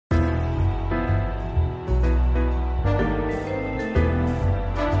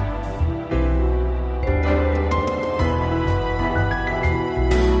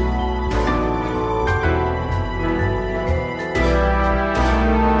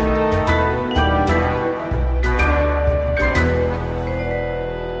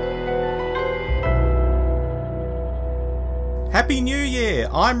Happy New Year!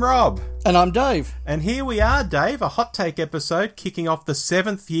 I'm Rob. And I'm Dave. And here we are, Dave, a hot take episode kicking off the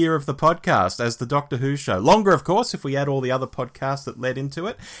 7th year of the podcast as the Doctor Who show. Longer, of course, if we add all the other podcasts that led into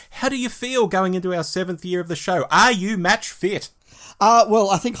it. How do you feel going into our 7th year of the show? Are you match fit? Well,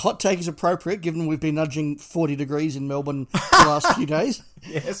 I think hot take is appropriate, given we've been nudging 40 degrees in Melbourne the last few days.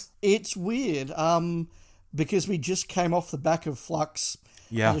 Yes. It's weird, because we just came off the back of Flux,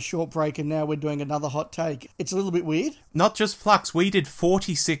 had a short break, and now we're doing another hot take. It's a little bit weird. Not just Flux, we did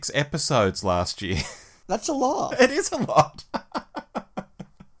 46 episodes last year. That's a lot. It is a lot.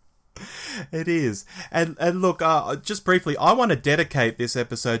 It is. And look, just briefly, I want to dedicate this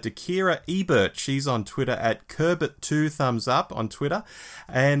episode to Kira Ebert. She's on Twitter at Kerbert2thumbsup on Twitter.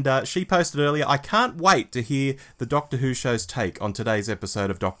 And she posted earlier, I can't wait to hear the Doctor Who show's take on today's episode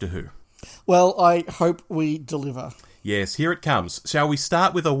of Doctor Who. Well, I hope we deliver. Yes, here it comes. Shall we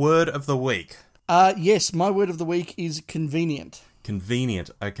start with a word of the week? Yes, my word of the week is convenient.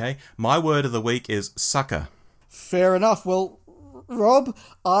 Convenient, okay. My word of the week is sucker. Fair enough. Well, Rob,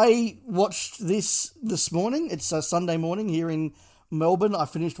 I watched this morning. It's a Sunday morning here in Melbourne. I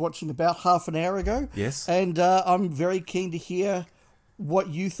finished watching about half an hour ago. Yes. And I'm very keen to hear what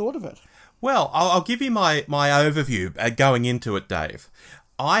you thought of it. Well, I'll give you my overview going into it, Dave.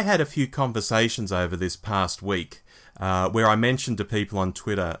 I had a few conversations over this past week where I mentioned to people on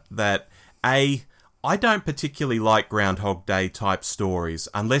Twitter that, I don't particularly like Groundhog Day type stories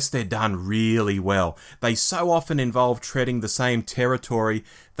unless they're done really well. They so often involve treading the same territory.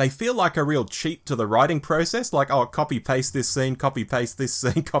 They feel like a real cheat to the writing process, like, copy-paste this scene, copy-paste this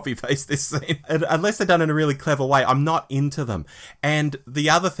scene, copy-paste this scene. And unless they're done in a really clever way, I'm not into them. And the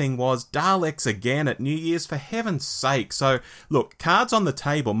other thing was Daleks again at New Year's, for heaven's sake. So, look, cards on the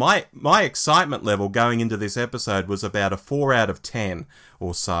table. My excitement level going into this episode was about a 4 out of 10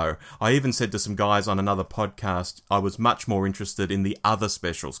 or so. I even said to some guys on another podcast I was much more interested in the other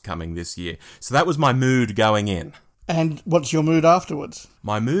specials coming this year. So that was my mood going in. And what's your mood afterwards?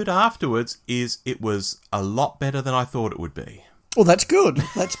 My mood afterwards is it was a lot better than I thought it would be. Well, that's good.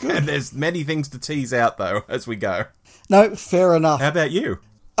 That's good. And there's many things to tease out, though, as we go. No, fair enough. How about you?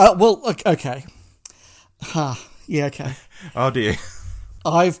 Well, okay. Yeah, okay. Oh, dear.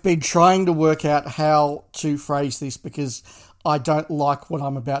 I've been trying to work out how to phrase this because I don't like what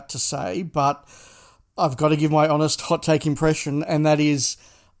I'm about to say, but I've got to give my honest hot take impression, and that is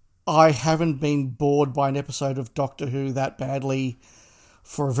I haven't been bored by an episode of Doctor Who that badly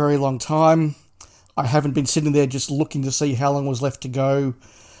for a very long time. I haven't been sitting there just looking to see how long was left to go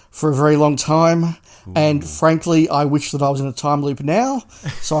for a very long time. Ooh. And frankly, I wish that I was in a time loop now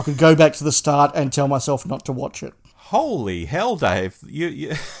so I could go back to the start and tell myself not to watch it. Holy hell, Dave.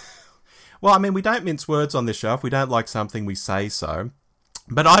 You... Well, I mean, we don't mince words on this show. If we don't like something, we say so.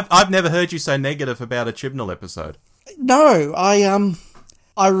 But I've never heard you so negative about a Chibnall episode. No,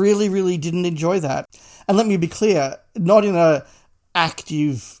 I really, really didn't enjoy that. And let me be clear, not in a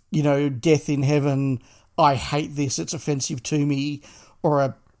active, death in heaven, I hate this, it's offensive to me, or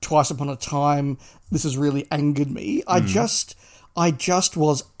a twice upon a time, this has really angered me. I just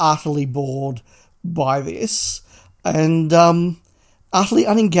was utterly bored by this, and utterly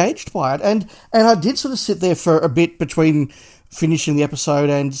unengaged by it. And I did sort of sit there for a bit between finishing the episode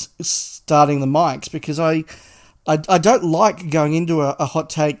and starting the mics, because I don't like going into a hot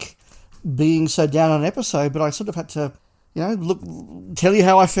take being so down on an episode, but I sort of had to, tell you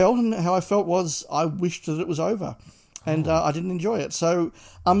how I felt, and how I felt was I wished that it was over, and I didn't enjoy it. So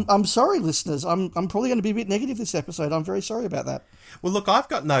I'm sorry, listeners. I'm probably going to be a bit negative this episode. I'm very sorry about that. Well, look, I've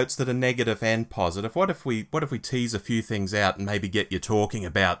got notes that are negative and positive. What if we tease a few things out and maybe get you talking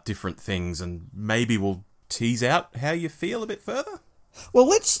about different things, and maybe we'll tease out how you feel a bit further? Well,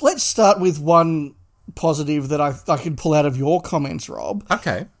 let's start with one positive that I can pull out of your comments, Rob.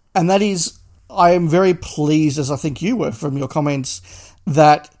 Okay. And that is, I am very pleased, as I think you were from your comments,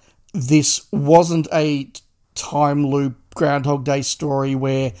 that this wasn't a time loop Groundhog Day story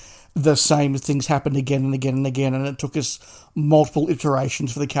where the same things happened again and again and again, and it took us multiple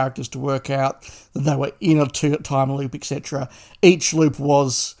iterations for the characters to work out that they were in a time loop, etc. Each loop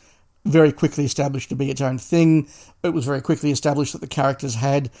was very quickly established to be its own thing. It was very quickly established that the characters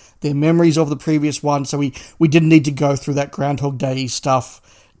had their memories of the previous one, so we didn't need to go through that Groundhog Day stuff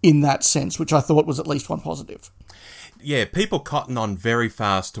in that sense, which I thought was at least one positive. Yeah, people cotton on very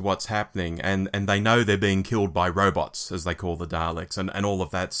fast to what's happening, and they know they're being killed by robots, as they call the Daleks, and all of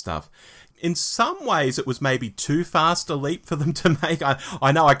that stuff. In some ways, it was maybe too fast a leap for them to make.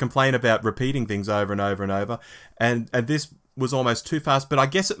 I know I complain about repeating things over and over and over, and this was almost too fast, but I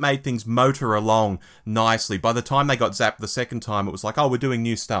guess it made things motor along nicely. By the time they got zapped the second time, it was like, oh, we're doing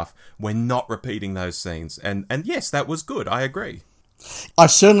new stuff. We're not repeating those scenes. And yes, that was good. I agree. I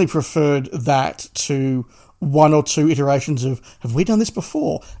certainly preferred that to one or two iterations of, have we done this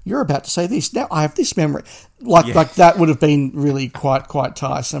before? You're about to say this. Now I have this memory. Like that would have been really quite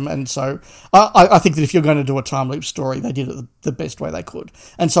tiresome. And so I think that if you're going to do a time loop story, they did it the best way they could.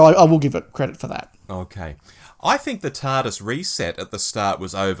 And so I will give it credit for that. Okay. I think the TARDIS reset at the start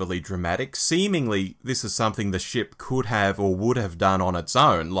was overly dramatic. Seemingly, this is something the ship could have or would have done on its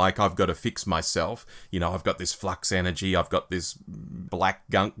own. Like, I've got to fix myself. You know, I've got this flux energy. I've got this black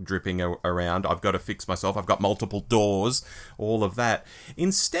gunk dripping around. I've got to fix myself. I've got multiple doors. All of that.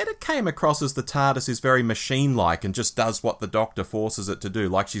 Instead, it came across as the TARDIS is very machine-like and just does what the Doctor forces it to do.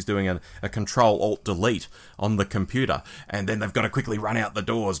 Like she's doing a Control-Alt-Delete on the computer. And then they've got to quickly run out the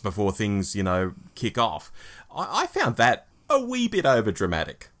doors before things, you know, kick off. I found that a wee bit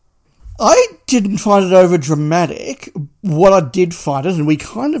overdramatic. I didn't find it overdramatic. What I did find it, and we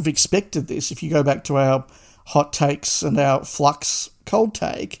kind of expected this, if you go back to our hot takes and our flux cold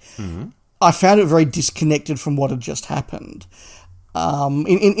take, I found it very disconnected from what had just happened.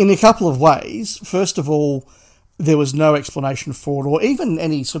 In a couple of ways. First of all, there was no explanation for it, or even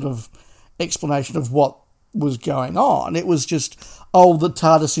any sort of explanation of what was going on. It was just, oh, the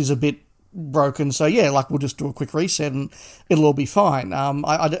TARDIS is a bit broken, so yeah, like we'll just do a quick reset and it'll all be fine.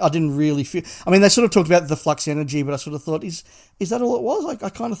 I didn't really feel... I mean, they sort of talked about the flux energy, but I sort of thought, is that all it was? Like, I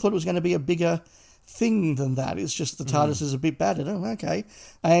kind of thought it was going to be a bigger thing than that. It's just the TARDIS is a bit battered. Oh, okay.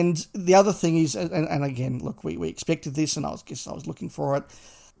 And the other thing is, and again, look, we expected this, and I was looking for it.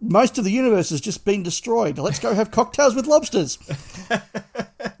 Most of the universe has just been destroyed. Let's go have cocktails with lobsters.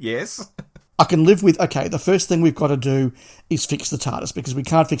 Yes. I can live with, okay, the first thing we've got to do is fix the TARDIS, because we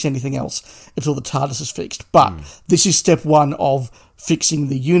can't fix anything else until the TARDIS is fixed. But this is step one of fixing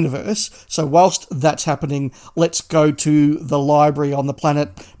the universe. So whilst that's happening, let's go to the library on the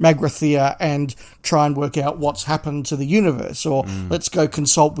planet Magrathea and try and work out what's happened to the universe. Or let's go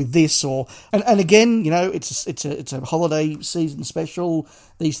consult with this. Or and again, you know, it's a holiday season special.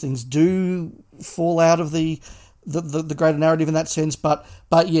 These things do fall out of the greater narrative in that sense, but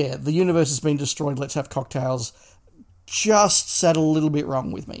yeah, the universe has been destroyed, let's have cocktails, just sat a little bit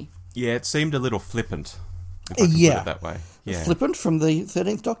wrong with me. Yeah, it seemed a little flippant, if I can put it that way. Yeah. Flippant from the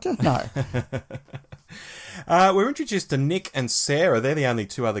 13th Doctor? No. We're introduced to Nick and Sarah. They're the only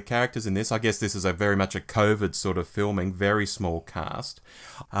two other characters in this. I guess this is very much a COVID sort of filming, very small cast.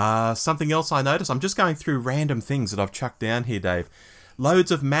 Something else I noticed, I'm just going through random things that I've chucked down here, Dave.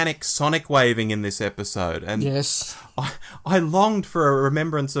 Loads of manic sonic waving in this episode. And yes. I longed for a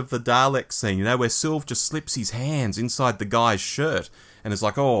remembrance of the Dalek scene, you know, where Sylve just slips his hands inside the guy's shirt and is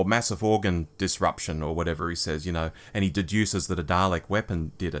like, oh, massive organ disruption or whatever he says, you know, and he deduces that a Dalek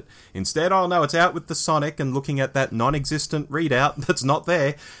weapon did it. Instead, oh no, it's out with the sonic and looking at that non-existent readout that's not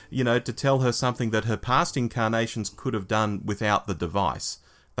there, you know, to tell her something that her past incarnations could have done without the device.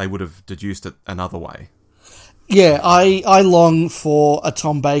 They would have deduced it another way. Yeah, I long for a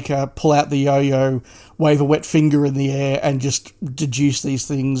Tom Baker pull out the yo-yo, wave a wet finger in the air and just deduce these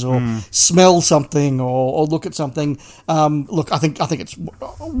things, or smell something, or look at something. Look, I think it's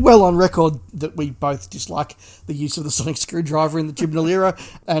well on record that we both dislike the use of the sonic screwdriver in the Chibnall era,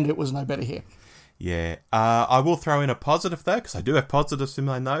 and it was no better here. Yeah, I will throw in a positive though, because I do have positives in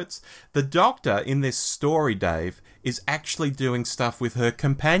my notes. The Doctor in this story, Dave, is actually doing stuff with her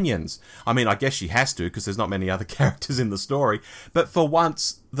companions. I mean, I guess she has to, because there's not many other characters in the story. But for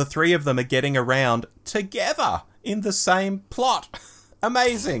once, the three of them are getting around together in the same plot.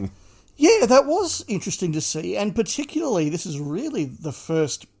 Amazing. Yeah, that was interesting to see. And particularly, this is really the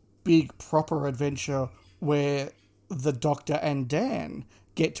first big proper adventure where the Doctor and Dan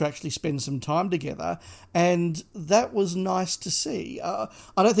get to actually spend some time together, and that was nice to see. I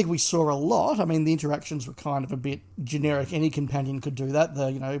don't think we saw a lot. I mean, the interactions were kind of a bit generic. Any companion could do that.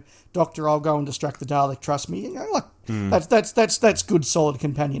 The, you know, Doctor, I'll go and distract the Dalek, trust me. You know, like, that's good, solid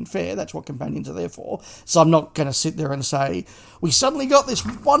companion fare. That's what companions are there for. So I'm not going to sit there and say, we suddenly got this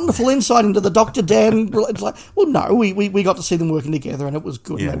wonderful insight into the Doctor Dan. It's like, well, no, we got to see them working together, and it was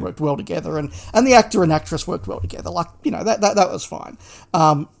good, and they worked well together, and the actor and actress worked well together. Like, you know, that was fine.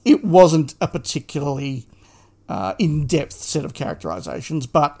 It wasn't a particularly in-depth set of characterizations,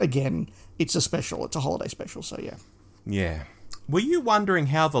 but again, it's a special. It's a holiday special, so yeah. Yeah. Were you wondering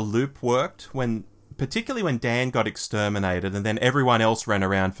how the loop worked particularly when Dan got exterminated and then everyone else ran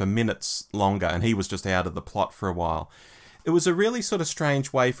around for minutes longer and he was just out of the plot for a while? It was a really sort of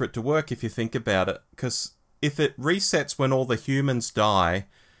strange way for it to work if you think about it, because if it resets when all the humans die,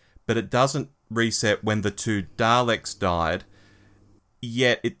 but it doesn't reset when the 2 Daleks died,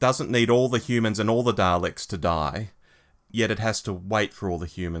 yet it doesn't need all the humans and all the Daleks to die, yet it has to wait for all the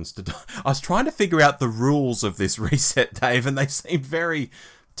humans to die. I was trying to figure out the rules of this reset, Dave, and they seemed very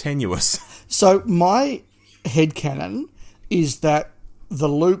tenuous. So my headcanon is that the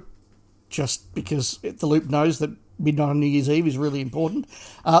loop, just because the loop knows that midnight on New Year's Eve is really important,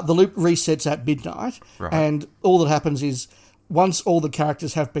 the loop resets at midnight, right. And all that happens is once all the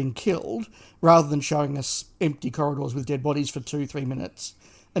characters have been killed, rather than showing us empty corridors with dead bodies for 2-3 minutes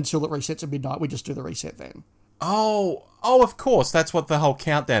until it resets at midnight, we just do the reset then. Oh, of course, that's what the whole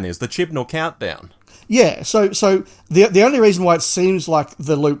countdown is, the Chibnall countdown. Yeah, so the only reason why it seems like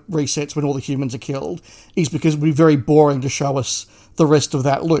the loop resets when all the humans are killed is because it would be very boring to show us the rest of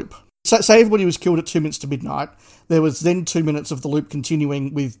that loop. So, say everybody was killed at 2 minutes to midnight, there was then 2 minutes of the loop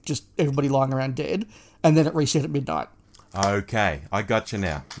continuing with just everybody lying around dead, and then it reset at midnight. Okay, I got you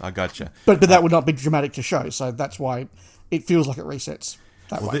now. I got you. But that would not be dramatic to show, so that's why it feels like it resets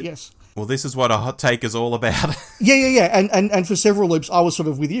that way, yes. Well, this is what a hot take is all about. Yeah. And for several loops, I was sort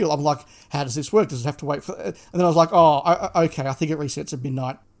of with you. I'm like, how does this work? Does it have to wait for... And then I was like, okay, I think it resets at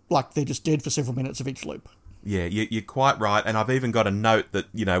midnight. Like, they're just dead for several minutes of each loop. Yeah, you're quite right. And I've even got a note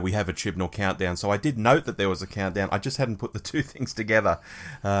that, we have a Chibnall countdown. So I did note that there was a countdown. I just hadn't put the two things together.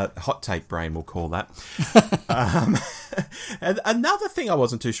 Hot take brain, we'll call that. And another thing I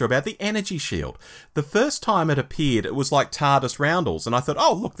wasn't too sure about, the energy shield. The first time it appeared, it was like TARDIS roundels. And I thought,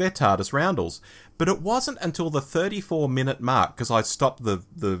 oh, look, they're TARDIS roundels. But it wasn't until the 34-minute mark, because I stopped the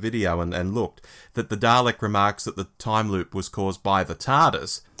video and looked, that the Dalek remarks that the time loop was caused by the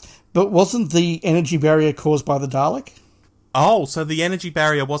TARDIS. But wasn't the energy barrier caused by the Dalek? Oh, so the energy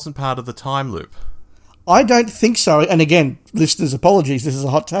barrier wasn't part of the time loop. I don't think so. And again, listeners, apologies, this is a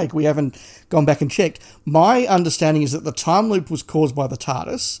hot take. We haven't gone back and checked. My understanding is that the time loop was caused by the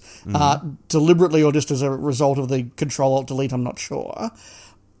TARDIS, deliberately or just as a result of the Control-Alt-Delete, I'm not sure.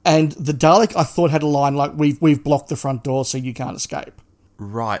 And the Dalek, I thought, had a line like, we've blocked the front door so you can't escape.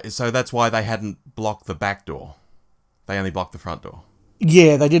 Right, so that's why they hadn't blocked the back door. They only blocked the front door.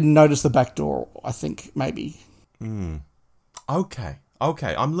 Yeah, they didn't notice the back door, I think, maybe. Okay,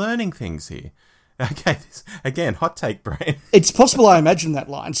 I'm learning things here. Okay, again, hot take brain. It's possible I imagined that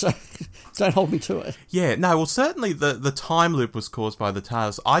line, so don't hold me to it. Yeah, no, well, certainly the time loop was caused by the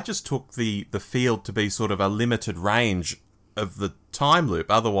TARDIS. I just took the field to be sort of a limited range of the time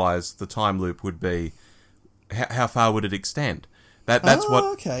loop. Otherwise, the time loop would be... How far would it extend? That's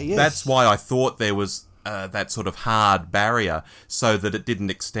okay, yes. That's why I thought there was... that sort of hard barrier so that it didn't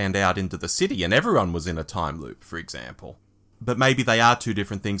extend out into the city and everyone was in a time loop, for example. But maybe they are two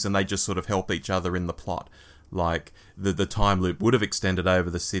different things and they just sort of help each other in the plot. Like, the time loop would have extended over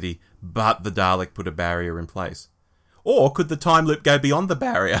the city, but the Dalek put a barrier in place. Or could the time loop go beyond the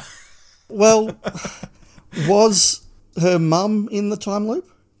barrier? Well, was her mum in the time loop?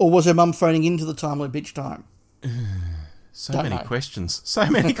 Or was her mum phoning into the time loop each time? So many questions,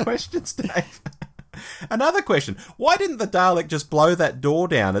 Dave. Another question. Why didn't the Dalek just blow that door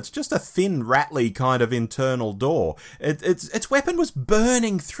down? It's just a thin, rattly kind of internal door. Its weapon was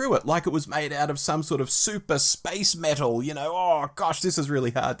burning through it like it was made out of some sort of super space metal, oh gosh, this is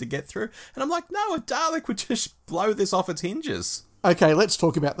really hard to get through. And I'm like, no, a Dalek would just blow this off its hinges. Okay, let's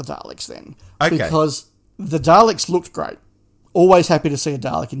talk about the Daleks then. Okay. Because the Daleks looked great. Always happy to see a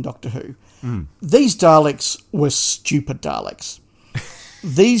Dalek in Doctor Who. These Daleks were stupid Daleks.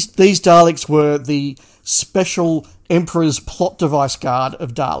 These Daleks were the special Emperor's plot device guard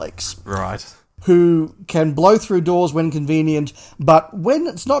of Daleks. Right. Who can blow through doors when convenient, but when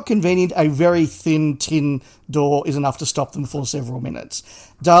it's not convenient, a very thin tin door is enough to stop them for several minutes.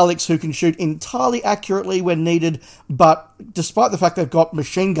 Daleks who can shoot entirely accurately when needed, but despite the fact they've got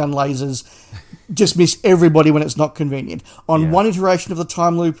machine gun lasers, just miss everybody when it's not convenient. On one iteration of the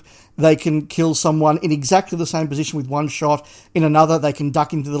time loop, they can kill someone in exactly the same position with one shot. In another, they can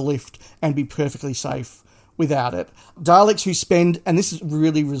duck into the lift and be perfectly safe without it. Daleks who spend, and this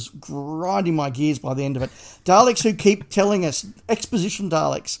really was grinding my gears by the end of it, Daleks who keep telling us, exposition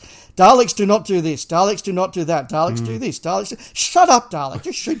Daleks, Daleks do not do this, Daleks do not do that, Daleks do this, shut up, Dalek,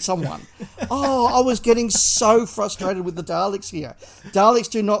 just shoot someone. I was getting so frustrated with the Daleks here. Daleks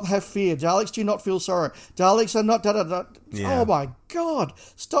do not have fear, Daleks do not feel sorrow, Daleks are not da-da-da. Yeah. Oh my God,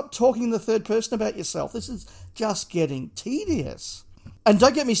 stop talking in the third person about yourself. This is just getting tedious. And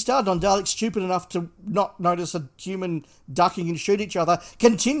don't get me started on Daleks stupid enough to not notice a human ducking and shoot each other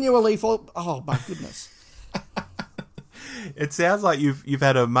continually for... Oh, my goodness. It sounds like you've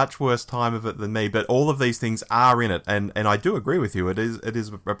had a much worse time of it than me, but all of these things are in it, and I do agree with you. It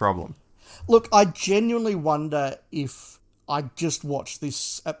is a problem. Look, I genuinely wonder if I just watched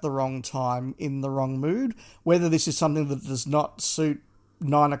this at the wrong time, in the wrong mood. Whether this is something that does not suit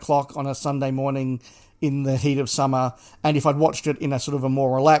 9 o'clock on a Sunday morning in the heat of summer, and if I'd watched it in a sort of a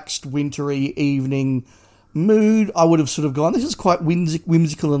more relaxed, wintry evening mood, I would have sort of gone, this is quite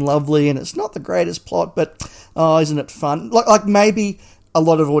whimsical and lovely, and it's not the greatest plot, but isn't it fun? Like maybe a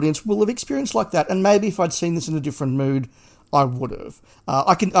lot of audience will have experienced like that, and maybe if I'd seen this in a different mood, I would have.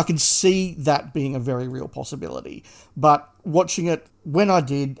 I can see that being a very real possibility. But watching it when I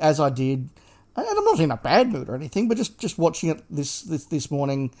did, as I did, and I'm not in a bad mood or anything, but just watching it this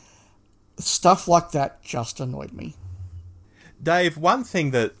morning, stuff like that just annoyed me. Dave, one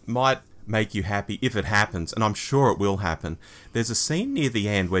thing that might make you happy if it happens, and I'm sure it will happen, there's a scene near the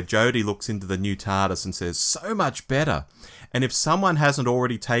end where Jodie looks into the new TARDIS and says, "So much better." And if someone hasn't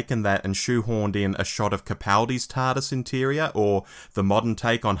already taken that and shoehorned in a shot of Capaldi's TARDIS interior or the modern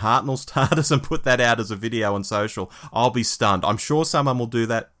take on Hartnell's TARDIS and put that out as a video on social, I'll be stunned. I'm sure someone will do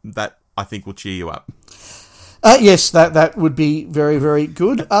that. That, I think, will cheer you up. Yes, that would be very, very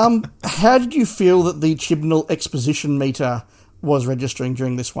good. How did you feel that the Chibnall exposition meter was registering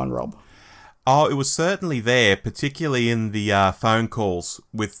during this one, Rob? Oh, it was certainly there, particularly in the phone calls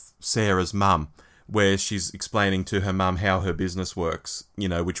with Sarah's mum, where she's explaining to her mum how her business works,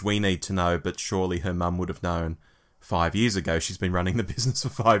 which we need to know, but surely her mum would have known 5 years ago. She's been running the business for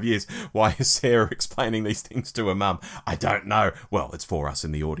 5 years. Why is Sarah explaining these things to her mum? I don't know. Well, it's for us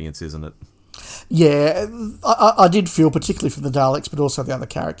in the audience, isn't it? Yeah, I did feel, particularly for the Daleks, but also the other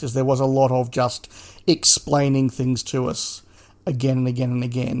characters, there was a lot of just explaining things to us again and again and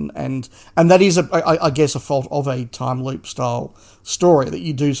again, and that is, I guess, a fault of a time loop style story, that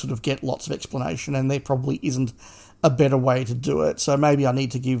you do sort of get lots of explanation, and there probably isn't a better way to do it. So maybe I need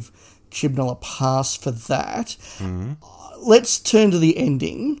to give Chibnall a pass for that. Mm-hmm. Let's turn to the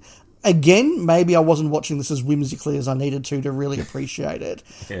ending. Again, maybe I wasn't watching this as whimsically as I needed to really appreciate it.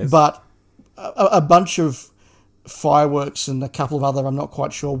 Yes. But a bunch of fireworks and a couple of other, I'm not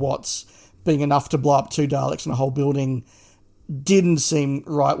quite sure what's, being enough to blow up 2 Daleks and a whole building didn't seem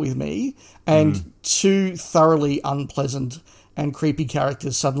right with me. And 2 thoroughly unpleasant and creepy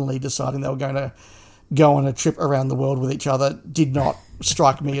characters suddenly deciding they were going to go on a trip around the world with each other did not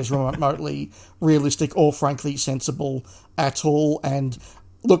strike me as remotely realistic or frankly sensible at all. And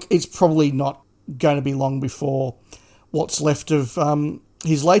look, it's probably not going to be long before what's left of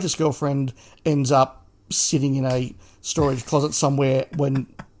his latest girlfriend ends up sitting in a storage closet somewhere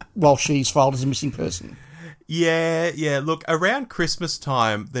while she's filed as a missing person. Yeah. Look, around Christmas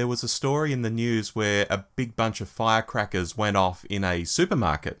time, there was a story in the news where a big bunch of firecrackers went off in a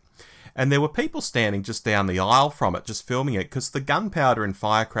supermarket. And there were people standing just down the aisle from it, just filming it, because the gunpowder in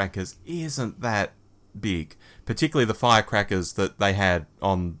firecrackers isn't that big. Particularly the firecrackers that they had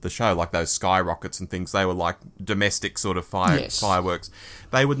on the show, like those skyrockets and things. They were like domestic sort of fireworks.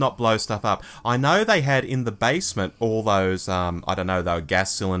 They would not blow stuff up. I know they had in the basement all those, I don't know, they were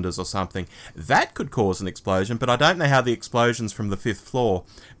gas cylinders or something. That could cause an explosion, but I don't know how the explosions from the 5th floor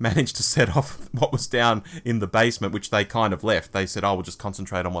managed to set off what was down in the basement, which they kind of left. They said, we'll just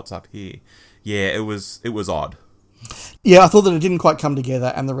concentrate on what's up here. Yeah, it was odd. Yeah, I thought that it didn't quite come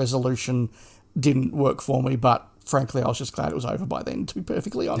together and the resolution didn't work for me, but frankly, I was just glad it was over by then, to be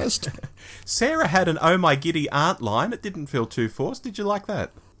perfectly honest. Sarah had an "Oh my giddy aunt" line. It didn't feel too forced. Did you like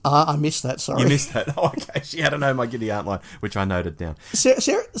that? I missed that, sorry. You missed that? Oh, okay. She had an "Oh my giddy aunt" line, which I noted down.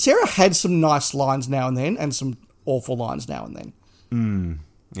 Sarah had some nice lines now and then, and some awful lines now and then.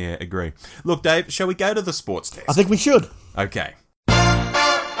 Yeah, agree. Look, Dave, shall we go to the sports test? I think we should. Okay.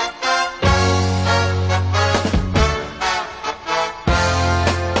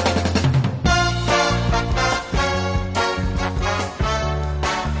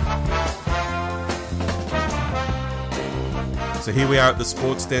 So here we are at the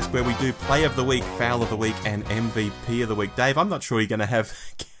sports desk where we do play of the week, foul of the week, and MVP of the week. Dave, I'm not sure you're going to have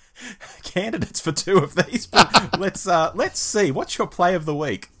candidates for 2 of these, but let's see. What's your play of the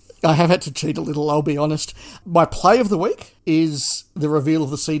week? I have had to cheat a little, I'll be honest. My play of the week is the reveal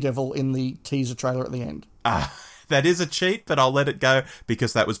of the Sea Devil in the teaser trailer at the end. That is a cheat, but I'll let it go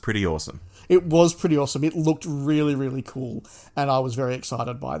because that was pretty awesome. It was pretty awesome. It looked really, really cool, and I was very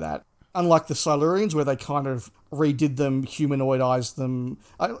excited by that. Unlike the Silurians, where they kind of redid them, humanoidized them.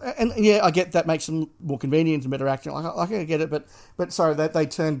 I get that makes them more convenient and better acting. I get it, but sorry, they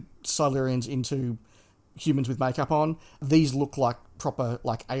turned Silurians into humans with makeup on. These look like proper,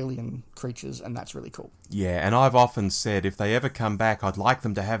 like, alien creatures, and that's really cool. Yeah, and I've often said if they ever come back, I'd like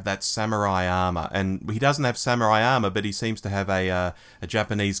them to have that samurai armor. And he doesn't have samurai armor, but he seems to have a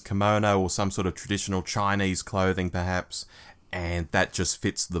Japanese kimono or some sort of traditional Chinese clothing, perhaps. And that just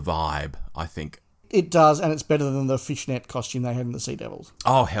fits the vibe, I think. It does, and it's better than the fishnet costume they had in the Sea Devils.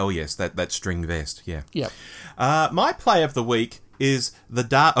 Oh, hell yes, that string vest, yeah. Yeah. My play of the week is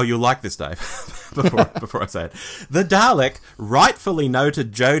the Oh, you'll like this, Dave, before I say it. The Dalek rightfully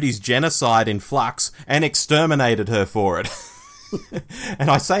noted Jodie's genocide in Flux and exterminated her for it.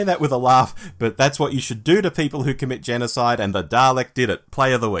 And I say that with a laugh, but that's what you should do to people who commit genocide, and the Dalek did it.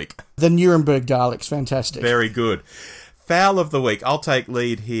 Play of the week. The Nuremberg Daleks, fantastic. Very good. Foul of the week, I'll take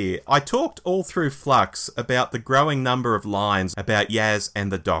lead here. I talked all through Flux about the growing number of lines about Yaz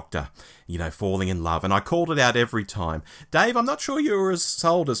and the Doctor, falling in love, and I called it out every time. Dave, I'm not sure you were as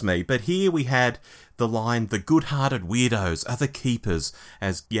sold as me, but here we had the line, "The good-hearted weirdos are the keepers,"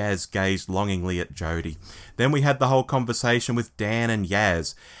 as Yaz gazed longingly at Jodie. Then we had the whole conversation with Dan and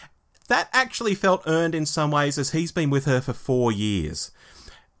Yaz. That actually felt earned in some ways, as he's been with her for 4 years.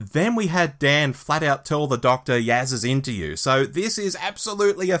 Then we had Dan flat out tell the Doctor Yaz is into you. So this is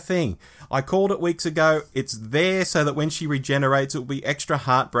absolutely a thing. I called it weeks ago. It's there so that when she regenerates, it will be extra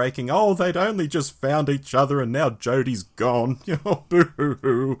heartbreaking. Oh, they'd only just found each other and now Jodie's gone. Oh,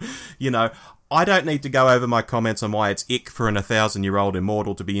 boo-hoo-hoo. I don't need to go over my comments on why it's ick for an 1,000-year-old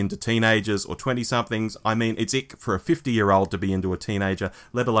immortal to be into teenagers or 20-somethings. I mean, it's ick for a 50-year-old to be into a teenager,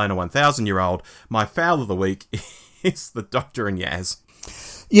 let alone a 1,000-year-old. My foul of the week is the Doctor and Yaz.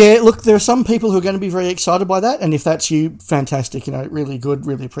 Yeah, look, there are some people who are going to be very excited by that, and if that's you, fantastic, really good,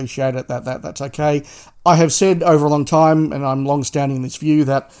 really appreciate it, that's okay. I have said over a long time, and I'm long-standing in this view,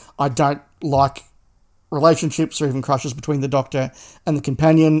 that I don't like relationships or even crushes between the Doctor and the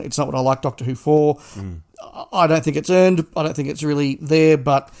companion. It's not what I like Doctor Who for. I don't think it's earned, I don't think it's really there,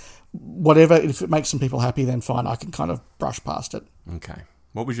 but whatever, if it makes some people happy, then fine, I can kind of brush past it. Okay.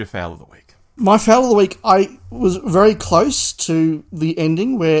 What was your foul of the week? My foul of the week, I was very close to the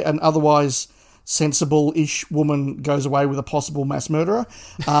ending where an otherwise sensible-ish woman goes away with a possible mass murderer.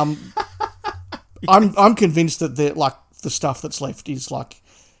 Yes. I'm convinced that the stuff that's left is like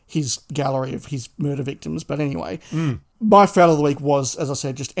his gallery of his murder victims. But anyway, my foul of the week was, as I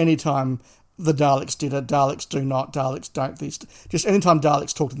said, just any time the Daleks did it, Daleks do not, Daleks don't this. Just any time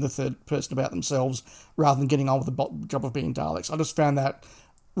Daleks talked in the third person about themselves rather than getting on with the job of being Daleks. I just found that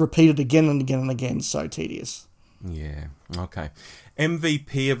repeated again and again and again, so tedious. Yeah, okay.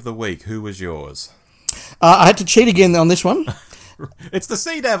 MVP of the week, who was yours? I had to cheat again on this one. It's the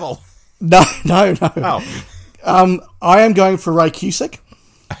Sea Devil! No. Oh. I am going for Ray Cusick.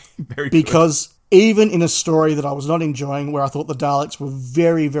 Very good. Because even in a story that I was not enjoying, where I thought the Daleks were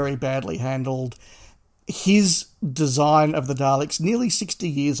very, very badly handled, his design of the Daleks, nearly 60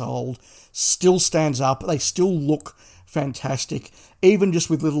 years old, still stands up. They still look fantastic, even just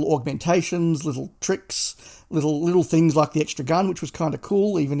with little augmentations, little tricks, little things like the extra gun, which was kind of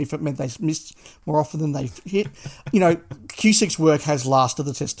cool, even if it meant they missed more often than they hit. Cusick's work has lasted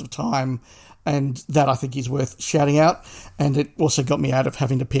the test of time, and that I think is worth shouting out, and it also got me out of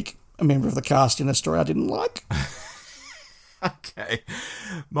having to pick a member of the cast in a story I didn't like. Okay.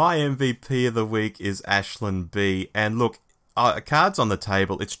 My MVP of the week is Aisling B. And look, cards on the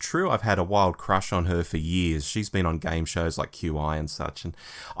table, it's true I've had a wild crush on her for years. She's been on game shows like QI and such, and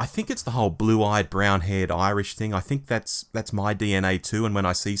I think it's the whole blue-eyed, brown-haired Irish thing. I think that's my DNA too, and when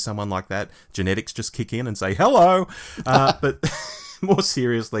I see someone like that, genetics just kick in and say, hello! But more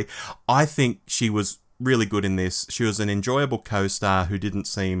seriously, I think she was really good in this. She was an enjoyable co-star who didn't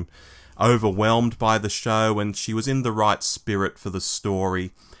seem overwhelmed by the show, and she was in the right spirit for the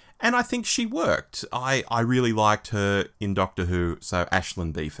story. And I think she worked. I really liked her in Doctor Who, so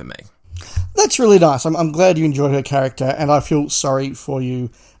Aisling B for me. That's really nice. I'm glad you enjoyed her character, and I feel sorry for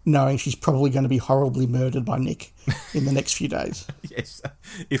you knowing she's probably going to be horribly murdered by Nick in the next few days. Yes,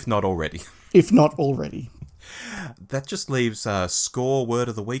 if not already. If not already. That just leaves score, word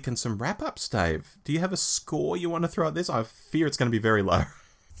of the week, and some wrap-ups, Dave. Do you have a score you want to throw at this? I fear it's going to be very low.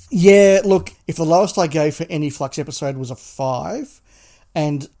 Yeah, look, if the lowest I gave for any Flux episode was a 5,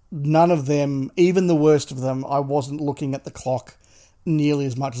 and none of them, even the worst of them, I wasn't looking at the clock nearly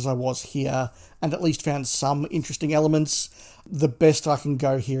as much as I was here, and at least found some interesting elements. The best I can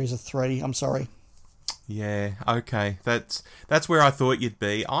go here is a 3. I'm sorry. Yeah, okay. That's where I thought you'd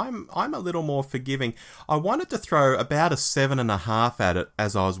be. I'm a little more forgiving. I wanted to throw about a 7.5 at it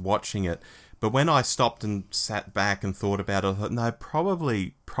as I was watching it, but when I stopped and sat back and thought about it, I thought, no,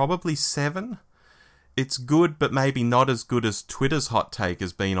 probably 7. It's good, but maybe not as good as Twitter's hot take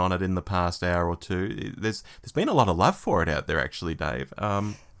has been on it in the past hour or two. There's been a lot of love for it out there, actually, Dave.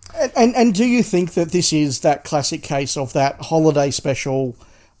 And do you think that this is that classic case of that holiday special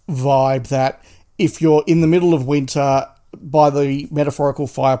vibe that if you're in the middle of winter by the metaphorical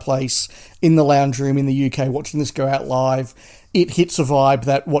fireplace in the lounge room in the UK watching this go out live, it hits a vibe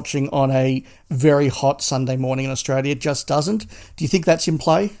that watching on a very hot Sunday morning in Australia just doesn't. Do you think that's in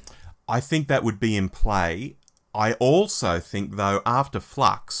play? I think that would be in play. I also think, though, after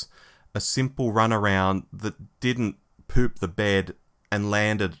Flux, a simple run around that didn't poop the bed and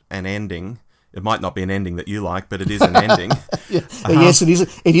landed an ending. It might not be an ending that you like, but it is an ending. Yes, it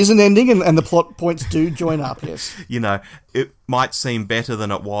is. It is an ending, and the plot points do join up. Yes, it might seem better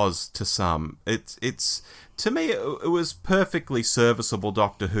than it was to some. It's to me, it was perfectly serviceable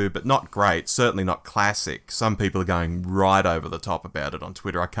Doctor Who, but not great. Certainly not classic. Some people are going right over the top about it on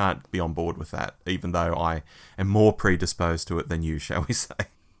Twitter. I can't be on board with that, even though I am more predisposed to it than you, shall we say?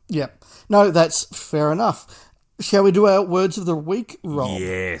 Yeah. No, that's fair enough. Shall we do our words of the week, Rob?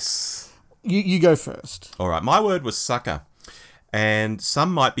 Yes. You go first. All right. My word was sucker. And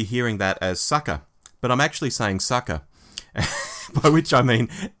some might be hearing that as sucker, but I'm actually saying sucker. By which I mean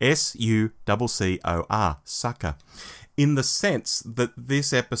SUCCOR, sucker. In the sense that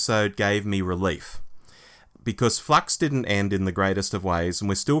this episode gave me relief. Because Flux didn't end in the greatest of ways, and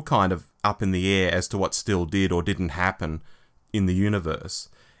we're still kind of up in the air as to what still did or didn't happen in the universe.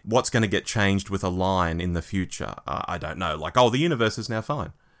 What's going to get changed with a line in the future? I don't know. Like, the universe is now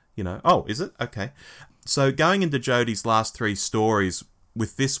fine. Oh, is it? Okay. So going into Jodie's last 3 stories,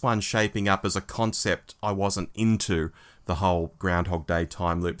 with this one shaping up as a concept I wasn't into, the whole Groundhog Day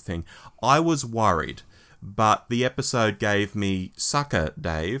time loop thing, I was worried. But the episode gave me sucker,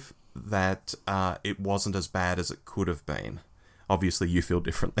 Dave, that it wasn't as bad as it could have been. Obviously, you feel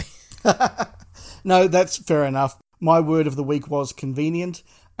differently. No, that's fair enough. My word of the week was convenient,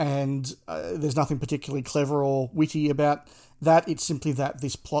 and there's nothing particularly clever or witty about that. It's simply that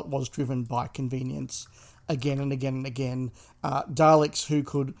this plot was driven by convenience again and again and again. Daleks who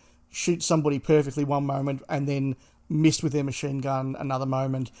could shoot somebody perfectly one moment and then miss with their machine gun another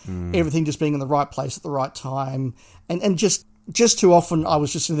moment. Everything just being in the right place at the right time. And just too often I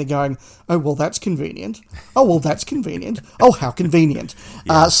was just sitting there going, oh, well, that's convenient. Oh, well, that's convenient. Oh, how convenient.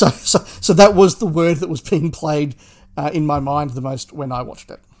 Yeah. So that was the word that was being played in my mind the most when I watched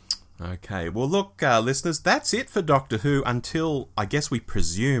it. Okay, well, look, listeners, that's it for Doctor Who until, I guess we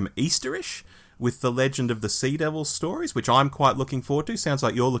presume, Easterish with the Legend of the Sea Devil stories, which I'm quite looking forward to. Sounds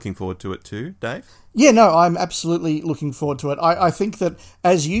like you're looking forward to it too, Dave. Yeah, no, I'm absolutely looking forward to it. I think that,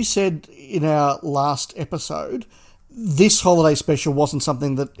 as you said in our last episode, this holiday special wasn't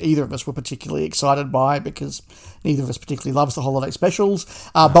something that either of us were particularly excited by because neither of us particularly loves the holiday specials,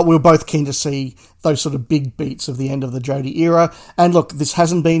 but we were both keen to see those sort of big beats of the end of the Jodie era. And look, this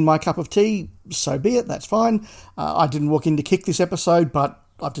hasn't been my cup of tea, so be it, that's fine. I didn't walk in to kick this episode, but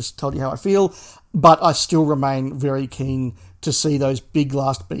I've just told you how I feel. But I still remain very keen to see those big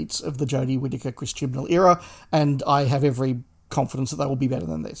last beats of the Jodie Whittaker, Chris Chibnall era, and I have every confidence that they will be better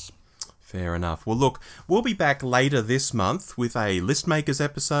than this. Fair enough. Well, look, we'll be back later this month with a List Makers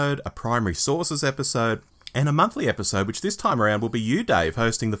episode, a Primary Sources episode, and a monthly episode, which this time around will be you, Dave,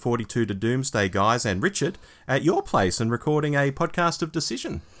 hosting the 42 to Doomsday guys, and Richard at your place and recording a podcast of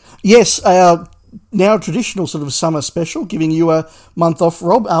Decision. Yes, our now traditional sort of summer special, giving you a month off,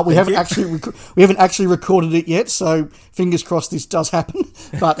 Rob. We haven't actually recorded it yet, so fingers crossed this does happen.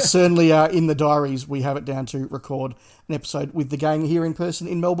 But certainly in the diaries, we have it down to record an episode with the gang here in person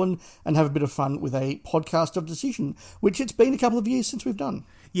in Melbourne and have a bit of fun with a podcast of Decision, which it's been a couple of years since we've done.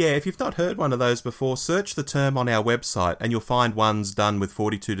 Yeah, if you've not heard one of those before, search the term on our website and you'll find ones done with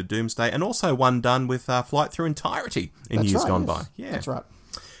 42 to Doomsday and also one done with Flight Through Entirety in years gone by. Yeah, that's right.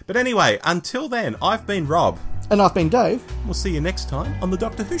 But anyway, until then, I've been Rob. And I've been Dave. We'll see you next time on The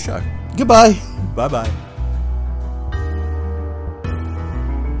Doctor Who Show. Goodbye. Bye-bye.